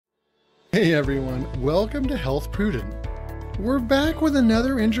Hey everyone, welcome to Health Prudent. We're back with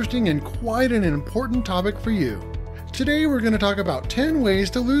another interesting and quite an important topic for you. Today we're going to talk about 10 ways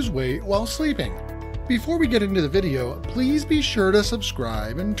to lose weight while sleeping. Before we get into the video, please be sure to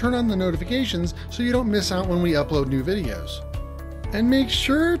subscribe and turn on the notifications so you don't miss out when we upload new videos. And make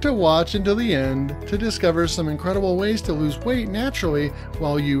sure to watch until the end to discover some incredible ways to lose weight naturally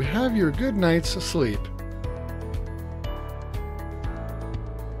while you have your good night's sleep.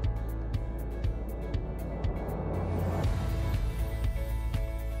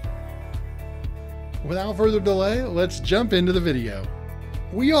 Without further delay, let's jump into the video.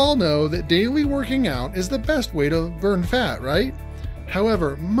 We all know that daily working out is the best way to burn fat, right?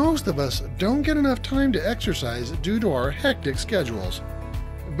 However, most of us don't get enough time to exercise due to our hectic schedules.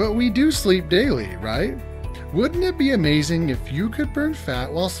 But we do sleep daily, right? Wouldn't it be amazing if you could burn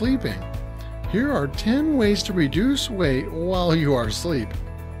fat while sleeping? Here are 10 ways to reduce weight while you are asleep.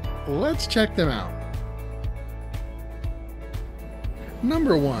 Let's check them out.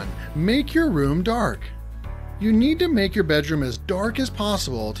 Number 1. Make your room dark. You need to make your bedroom as dark as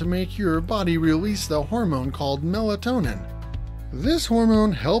possible to make your body release the hormone called melatonin. This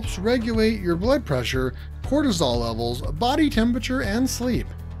hormone helps regulate your blood pressure, cortisol levels, body temperature, and sleep.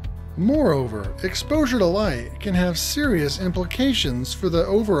 Moreover, exposure to light can have serious implications for the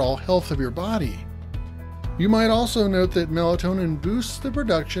overall health of your body. You might also note that melatonin boosts the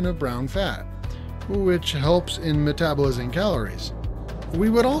production of brown fat, which helps in metabolizing calories. We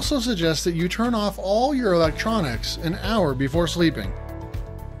would also suggest that you turn off all your electronics an hour before sleeping.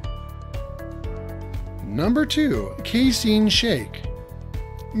 Number 2. Casein shake.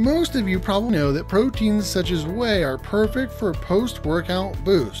 Most of you probably know that proteins such as whey are perfect for post-workout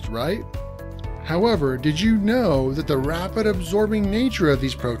boost, right? However, did you know that the rapid absorbing nature of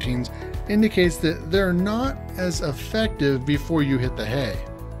these proteins indicates that they're not as effective before you hit the hay?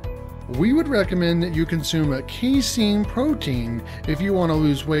 We would recommend that you consume a casein protein if you want to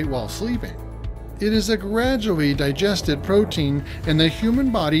lose weight while sleeping. It is a gradually digested protein, and the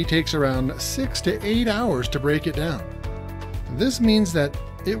human body takes around 6 to 8 hours to break it down. This means that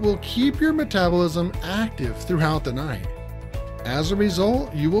it will keep your metabolism active throughout the night. As a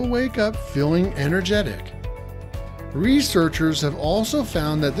result, you will wake up feeling energetic. Researchers have also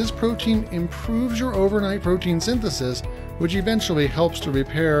found that this protein improves your overnight protein synthesis, which eventually helps to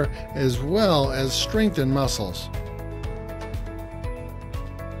repair as well as strengthen muscles.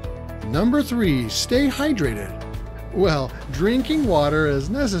 Number 3. Stay hydrated. Well, drinking water is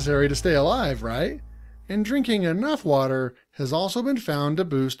necessary to stay alive, right? And drinking enough water has also been found to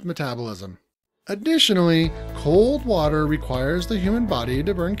boost metabolism. Additionally, cold water requires the human body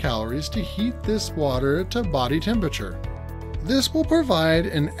to burn calories to heat this water to body temperature. This will provide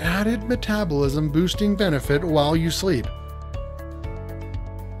an added metabolism boosting benefit while you sleep.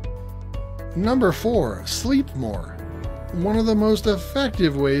 Number 4. Sleep more. One of the most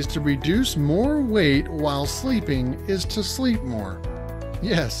effective ways to reduce more weight while sleeping is to sleep more.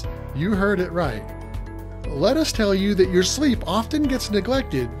 Yes, you heard it right. Let us tell you that your sleep often gets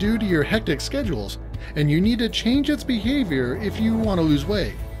neglected due to your hectic schedules, and you need to change its behavior if you want to lose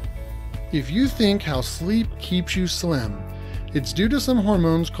weight. If you think how sleep keeps you slim, it's due to some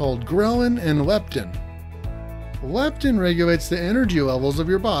hormones called ghrelin and leptin. Leptin regulates the energy levels of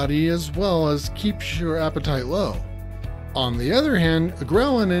your body as well as keeps your appetite low. On the other hand,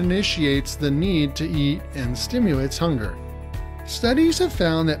 ghrelin initiates the need to eat and stimulates hunger. Studies have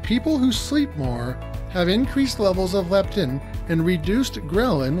found that people who sleep more have increased levels of leptin and reduced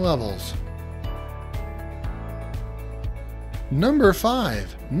ghrelin levels. Number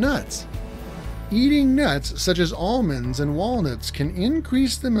 5. Nuts. Eating nuts such as almonds and walnuts can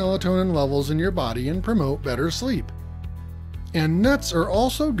increase the melatonin levels in your body and promote better sleep. And nuts are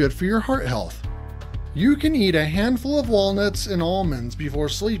also good for your heart health. You can eat a handful of walnuts and almonds before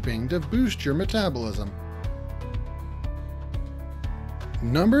sleeping to boost your metabolism.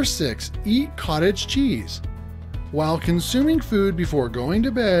 Number 6. Eat cottage cheese. While consuming food before going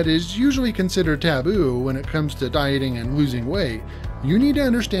to bed is usually considered taboo when it comes to dieting and losing weight, you need to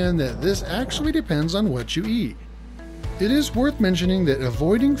understand that this actually depends on what you eat. It is worth mentioning that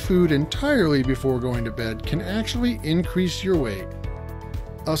avoiding food entirely before going to bed can actually increase your weight.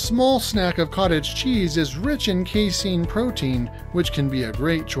 A small snack of cottage cheese is rich in casein protein, which can be a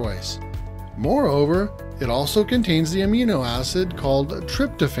great choice. Moreover, it also contains the amino acid called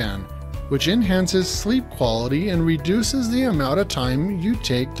tryptophan, which enhances sleep quality and reduces the amount of time you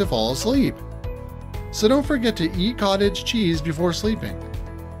take to fall asleep. So don't forget to eat cottage cheese before sleeping.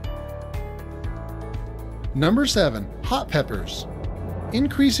 Number 7. Hot peppers.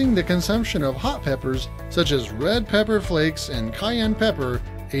 Increasing the consumption of hot peppers, such as red pepper flakes and cayenne pepper,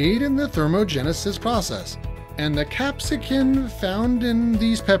 aid in the thermogenesis process, and the capsicum found in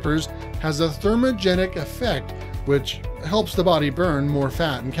these peppers has a thermogenic effect which helps the body burn more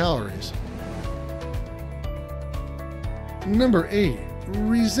fat and calories. Number 8.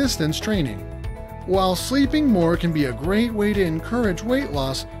 Resistance training. While sleeping more can be a great way to encourage weight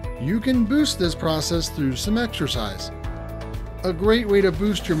loss, you can boost this process through some exercise. A great way to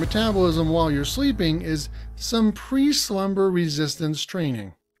boost your metabolism while you're sleeping is some pre-slumber resistance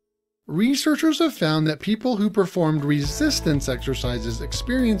training. Researchers have found that people who performed resistance exercises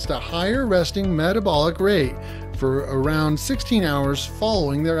experienced a higher resting metabolic rate for around 16 hours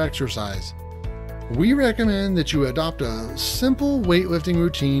following their exercise. We recommend that you adopt a simple weightlifting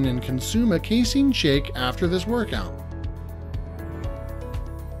routine and consume a casein shake after this workout.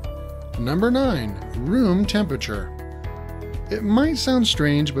 Number 9. Room temperature. It might sound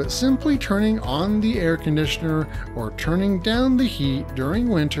strange, but simply turning on the air conditioner or turning down the heat during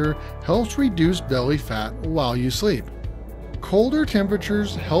winter helps reduce belly fat while you sleep. Colder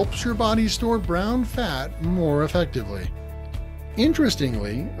temperatures helps your body store brown fat more effectively.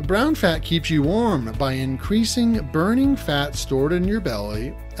 Interestingly, brown fat keeps you warm by increasing burning fat stored in your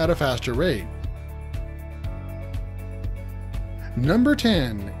belly at a faster rate. Number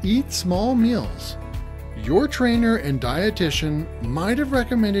 10. Eat small meals. Your trainer and dietitian might have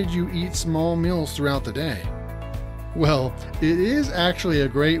recommended you eat small meals throughout the day. Well, it is actually a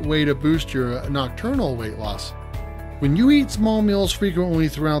great way to boost your nocturnal weight loss. When you eat small meals frequently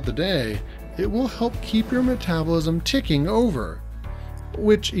throughout the day, it will help keep your metabolism ticking over,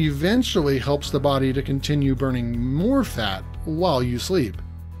 which eventually helps the body to continue burning more fat while you sleep.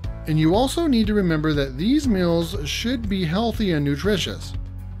 And you also need to remember that these meals should be healthy and nutritious.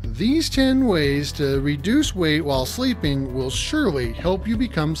 These 10 ways to reduce weight while sleeping will surely help you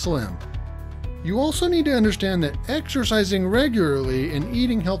become slim. You also need to understand that exercising regularly and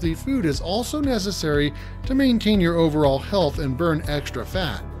eating healthy food is also necessary to maintain your overall health and burn extra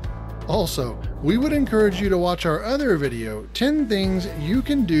fat. Also, we would encourage you to watch our other video, 10 things you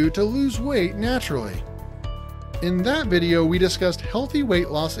can do to lose weight naturally. In that video, we discussed healthy weight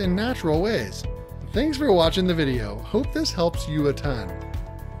loss in natural ways. Thanks for watching the video. Hope this helps you a ton.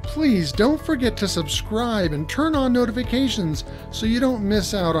 Please don't forget to subscribe and turn on notifications so you don't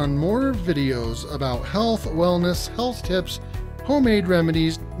miss out on more videos about health, wellness, health tips, homemade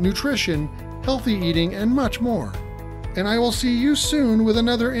remedies, nutrition, healthy eating, and much more. And I will see you soon with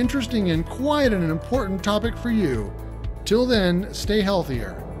another interesting and quiet and important topic for you. Till then, stay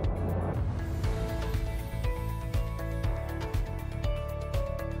healthier.